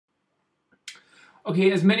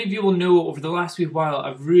Okay, as many of you will know, over the last wee while,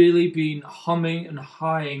 I've really been humming and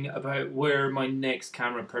hawing about where my next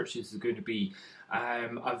camera purchase is going to be.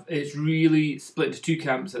 It's really split into two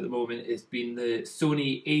camps at the moment. It's been the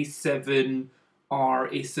Sony A7R,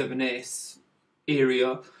 A7S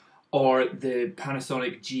area, or the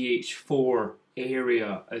Panasonic GH4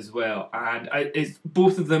 area as well. And it's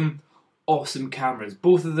both of them awesome cameras.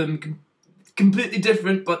 Both of them completely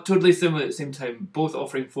different but totally similar at the same time. Both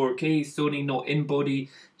offering 4K. Sony not in body,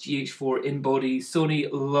 GH4 in body. Sony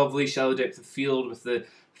lovely shallow depth of field with the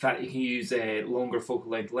fact you can use longer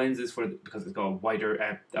focal length lenses because it's got a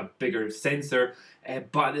wider, a bigger sensor.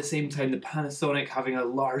 But at the same time, the Panasonic having a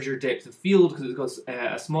larger depth of field because it's got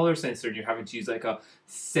a smaller sensor, and you're having to use like a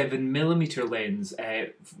 7mm lens,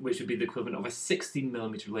 which would be the equivalent of a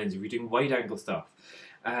 16mm lens if you're doing wide angle stuff.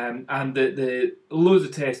 And the loads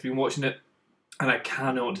of tests, been watching it, and I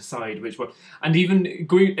cannot decide which one. And even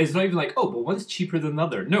going, it's not even like, oh, but one's cheaper than the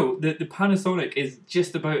other. No, the Panasonic is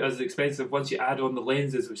just about as expensive once you add on the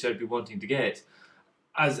lenses, which I'd be wanting to get,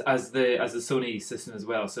 as the Sony system as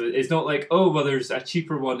well. So it's not like, oh, well, there's a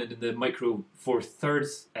cheaper one in the Micro Four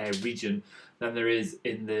Thirds region than there is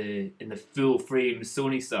in the full frame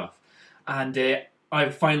Sony stuff. And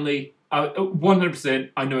I've finally, 100%,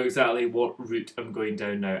 I know exactly what route I'm going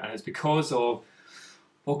down now, and it's because of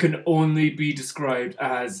what can only be described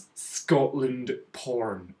as Scotland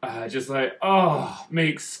porn. Just like, oh,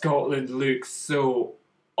 makes Scotland look so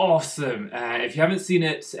awesome. If you haven't seen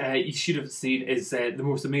it, you should have seen is the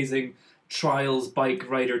most amazing trials bike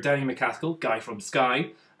rider Danny McCaskill, guy from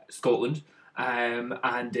Skye, Scotland,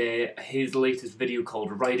 and his latest video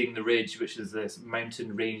called Riding the Ridge, which is this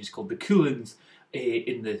mountain range called the Cuillins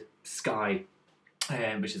in the Skye,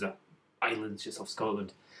 which is an island just off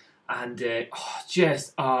Scotland. And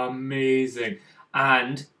just amazing.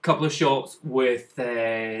 And a couple of shots with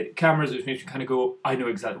cameras, which makes you kind of go, I know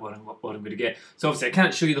exactly what I'm going to get. So obviously I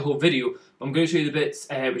can't show you the whole video, but I'm going to show you the bits,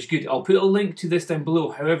 which is good. I'll put a link to this down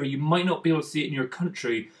below. However, you might not be able to see it in your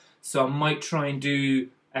country, so I might try and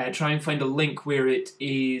find a link where it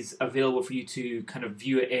is available for you to kind of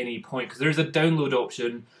view at any point, because there's a download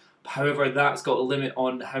option. However, that's got a limit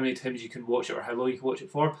on how many times you can watch it or how long you can watch it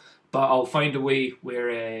for. But I'll find a way where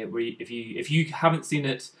if you haven't seen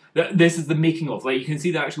it, this is the making of. Like, you can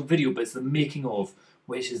see the actual video, but it's the making of,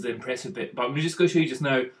 which is the impressive bit. But I'm just going to show you just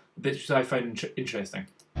now the bits which I found interesting.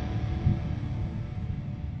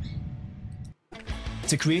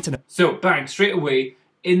 To create an So bang, straight away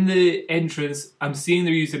in the entrance, I'm seeing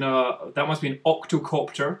they're using that must be an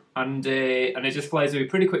octocopter, and it just flies away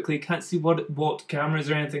pretty quickly. Can't see what cameras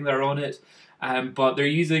or anything that are on it, but they're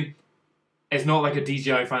using. It's not like a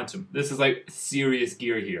DJI Phantom. This is like serious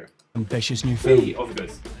gear here. Ambitious new film. Hey, off it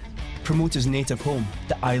goes. Promote his native home,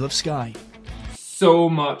 the Isle of Skye. So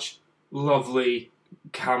much lovely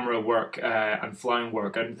camera work and flying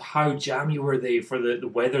work, and how jammy were they for the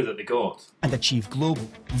weather that they got. And achieve global,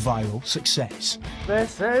 viral success.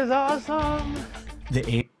 This is awesome!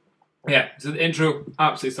 Yeah, so the intro,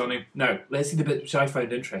 absolutely stunning. Now, let's see the bit which I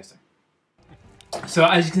found interesting. So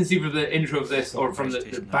as you can see from the intro of this, or from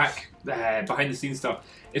the back, behind the scenes stuff,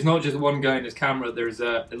 it's not just one guy and his camera. There's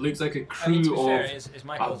it looks like a crew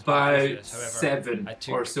of about 7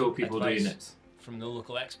 or so people doing it. From the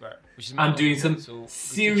local expert, which is and doing some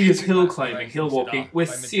serious hill climbing, hill walking with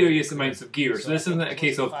serious amounts of gear. So this isn't a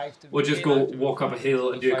case of we'll just go walk up a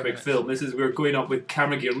hill and do a quick film. This is we're going up with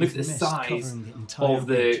camera gear. Look at the size of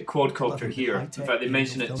the quadcopter here. In fact, they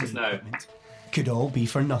mention it just now. Could all be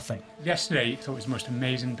for nothing. Yesterday, I thought it was the most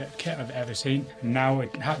amazing bit of kit I've ever seen. Now I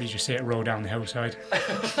can happily just see it roll down the hillside.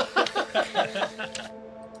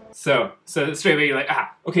 So straight away you're like,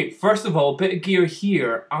 okay, first of all, bit of gear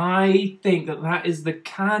here. I think that is the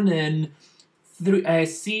Canon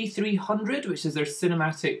C300, which is their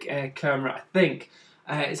cinematic camera, I think.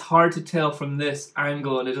 It's hard to tell from this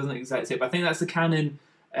angle, and it doesn't exactly say, but I think that's the Canon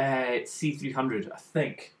C300, I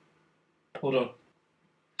think. Hold on.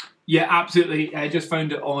 Yeah, absolutely. I just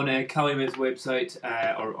found it on Calumet's website,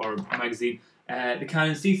 or magazine. The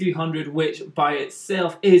Canon C300, which by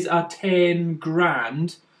itself is a 10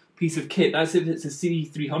 grand piece of kit. That's if it's a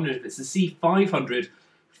C300. If it's a C500,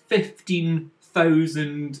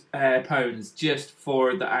 £15,000 just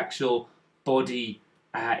for the actual body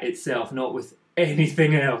itself, not with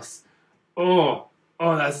anything else. Oh,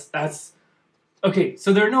 that's okay.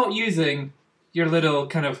 So they're not using your little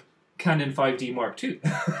kind of Canon 5D Mark II.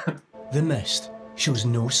 The mist shows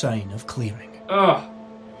no sign of clearing. Oh,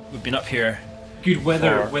 We've been up here good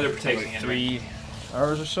weather for protection. 3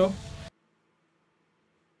 hours or so.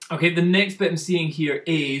 Okay, the next bit I'm seeing here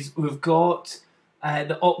is we've got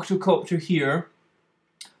the octocopter here,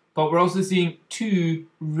 but we're also seeing two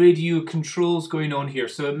radio controls going on here.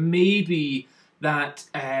 So it may be that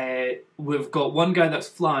we've got one guy that's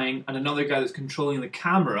flying and another guy that's controlling the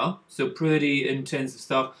camera, so pretty intensive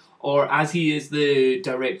stuff. Or as he is the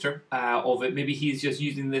director of it, maybe he's just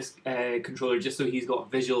using this controller just so he's got a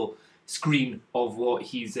visual screen of what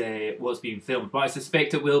what's being filmed. But I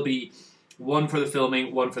suspect it will be one for the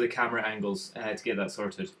filming, one for the camera angles to get that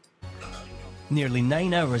sorted. Nearly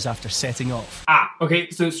 9 hours after setting off. Okay,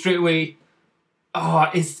 so straight away,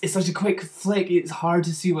 it's such a quick flick, it's hard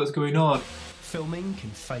to see what's going on. Filming can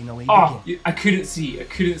finally begin. I couldn't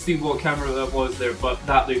see what camera that was there, but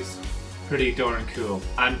that looks pretty darn cool.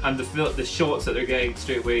 And the shots that they're getting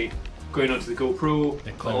straight away, going onto the GoPro,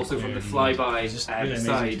 but also from the flyby really the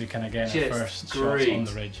side, to kind of get just first great. shots on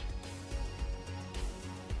the ridge.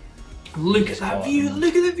 Look at that view!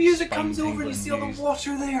 Look at the view as it comes over and you see all the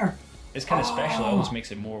water there! It's kind of special, it almost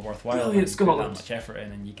makes it more worthwhile Brilliant when you put that Scotland. much effort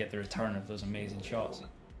in and you get the return of those amazing shots.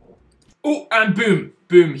 Oh, and boom!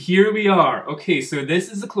 Boom, here we are. Okay, so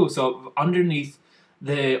this is a close-up of underneath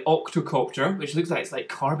the octocopter, which looks like it's like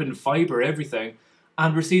carbon fibre, everything.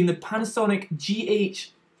 And we're seeing the Panasonic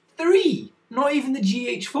GH3, not even the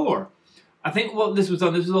GH4. I think what this was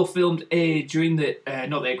all filmed during the,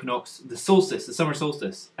 not the equinox, the solstice, the summer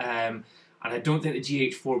solstice. And I don't think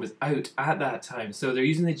the GH4 was out at that time. So they're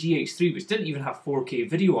using the GH3, which didn't even have 4K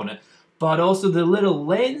video on it. But also the little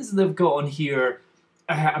lens they've got on here,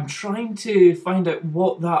 I'm trying to find out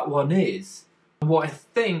what that one is. What I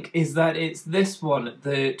think is that it's this one,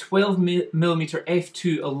 the 12mm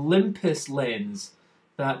f2 Olympus lens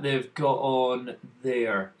that they've got on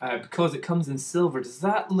there. Because it comes in silver, does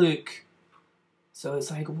that look... So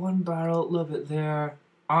it's like one barrel, a little bit there.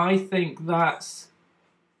 I think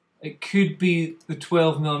it could be the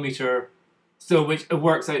 12mm, so which it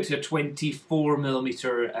works out to a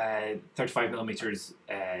 24mm, 35mm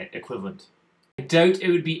equivalent. I doubt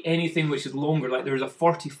it would be anything which is longer. Like there's a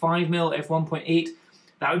 45mm f1.8.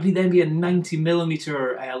 That would then be a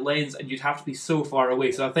 90mm lens, and you'd have to be so far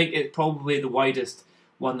away. So I think it's probably the widest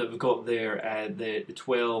one that we've got there, the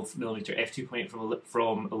 12mm f2.8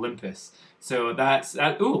 from Olympus. So that's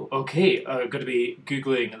oh, okay. I've got to be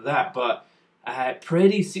googling that, but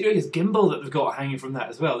pretty serious gimbal that they've got hanging from that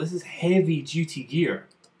as well. This is heavy duty gear.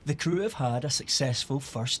 The crew have had a successful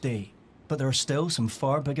first day, but there are still some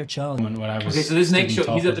far bigger challenges. Okay, so this next shot,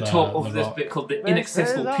 he's at the top of this bit called the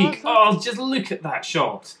Inaccessible Peak. Oh, just look at that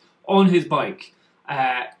shot on his bike.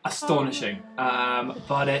 Astonishing.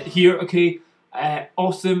 But here, okay,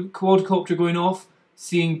 awesome quadcopter going off.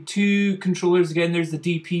 Seeing two controllers again. There's the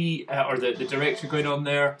DP, or the director going on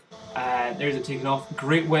there. There's it taking off.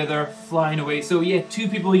 Great weather, flying away. So yeah, two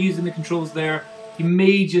people using the controls there. He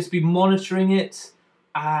may just be monitoring it.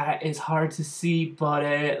 It's hard to see, but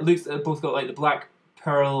it looks like they've both got like the Black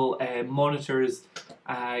Pearl monitors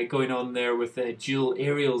going on there with dual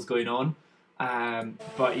aerials going on.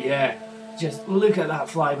 But yeah, just look at that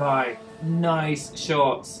flyby. Nice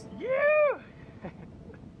shots.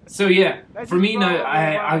 So yeah, for me now,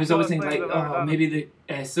 I was always thinking like, oh, maybe the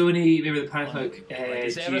Sony, maybe the Panasonic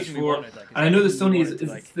GH4, and I know the Sony is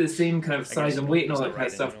the same kind of size and weight and all that kind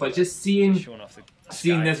of stuff, but just seeing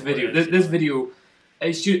this video, this video,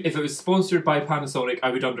 if it was sponsored by Panasonic, I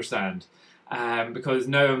would understand, because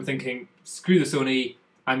now I'm thinking, screw the Sony,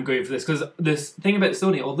 I'm going for this, because this thing about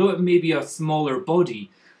Sony, although it may be a smaller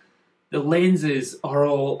body, the lenses are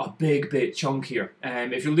all a big bit chunkier.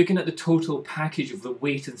 If you're looking at the total package of the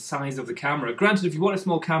weight and size of the camera, granted if you want a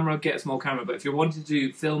small camera, get a small camera, but if you're wanting to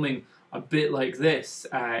do filming a bit like this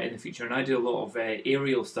in the future, and I do a lot of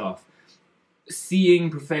aerial stuff, seeing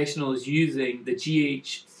professionals using the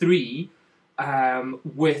GH3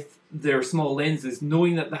 with their small lenses,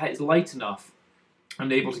 knowing that that is light enough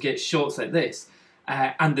and able to get shots like this,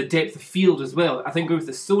 and the depth of field as well. I think with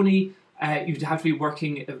the Sony, you'd have to be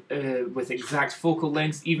working with exact focal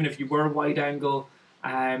lengths, even if you were wide angle.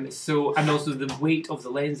 And also the weight of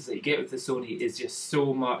the lenses that you get with the Sony is just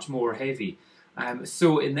so much more heavy.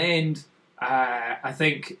 So in the end, I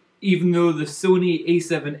think even though the Sony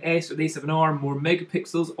A7S or the A7R more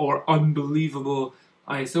megapixels or unbelievable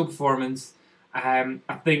ISO performance, I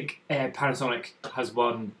think Panasonic has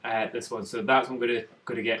won this one. So that's what I'm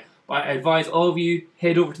going to get. But I advise all of you,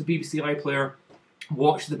 head over to the BBC iPlayer,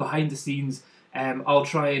 watch the behind the scenes. I'll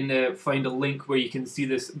try and find a link where you can see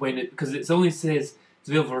this because it only says it's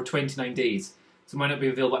available for 29 days, so it might not be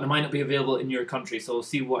available, and it might not be available in your country. So I'll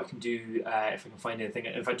see what I can do if I can find anything.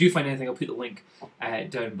 If I do find anything, I'll put the link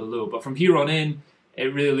down below. But from here on in,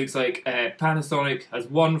 it really looks like Panasonic has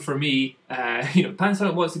won for me.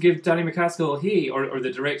 Panasonic wants to give Danny MacAskill, hey, or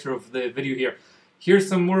the director of the video here, here's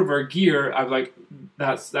some more of our gear. I'm like,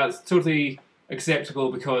 that's totally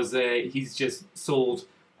acceptable because he's just sold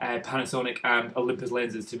Panasonic and Olympus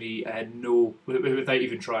lenses to me, without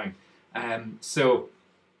even trying. So,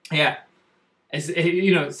 yeah.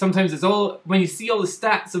 Sometimes it's all, when you see all the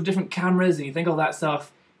stats of different cameras and you think all that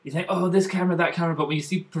stuff, you think, oh, this camera, that camera, but when you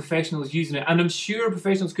see professionals using it, and I'm sure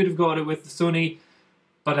professionals could have got it with the Sony,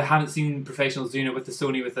 but I haven't seen professionals doing it with the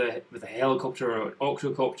Sony with a helicopter or an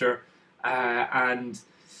octocopter, and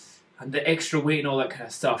the extra weight and all that kind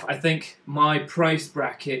of stuff. I think my price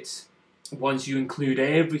bracket, once you include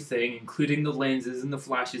everything, including the lenses and the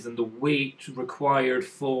flashes and the weight required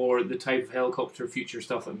for the type of helicopter future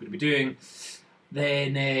stuff that I'm going to be doing,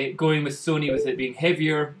 then going with Sony with it being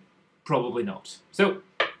heavier, probably not. So,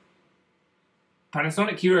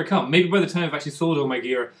 Panasonic, here I come. Maybe by the time I've actually sold all my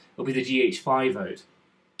gear, it'll be the GH5 out.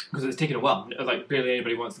 Because it's taken a while. Like, barely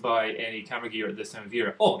anybody wants to buy any camera gear at this time of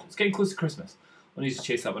year. Oh, it's getting close to Christmas. I'll need to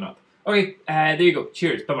chase that one up. Okay, there you go.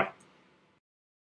 Cheers. Bye-bye.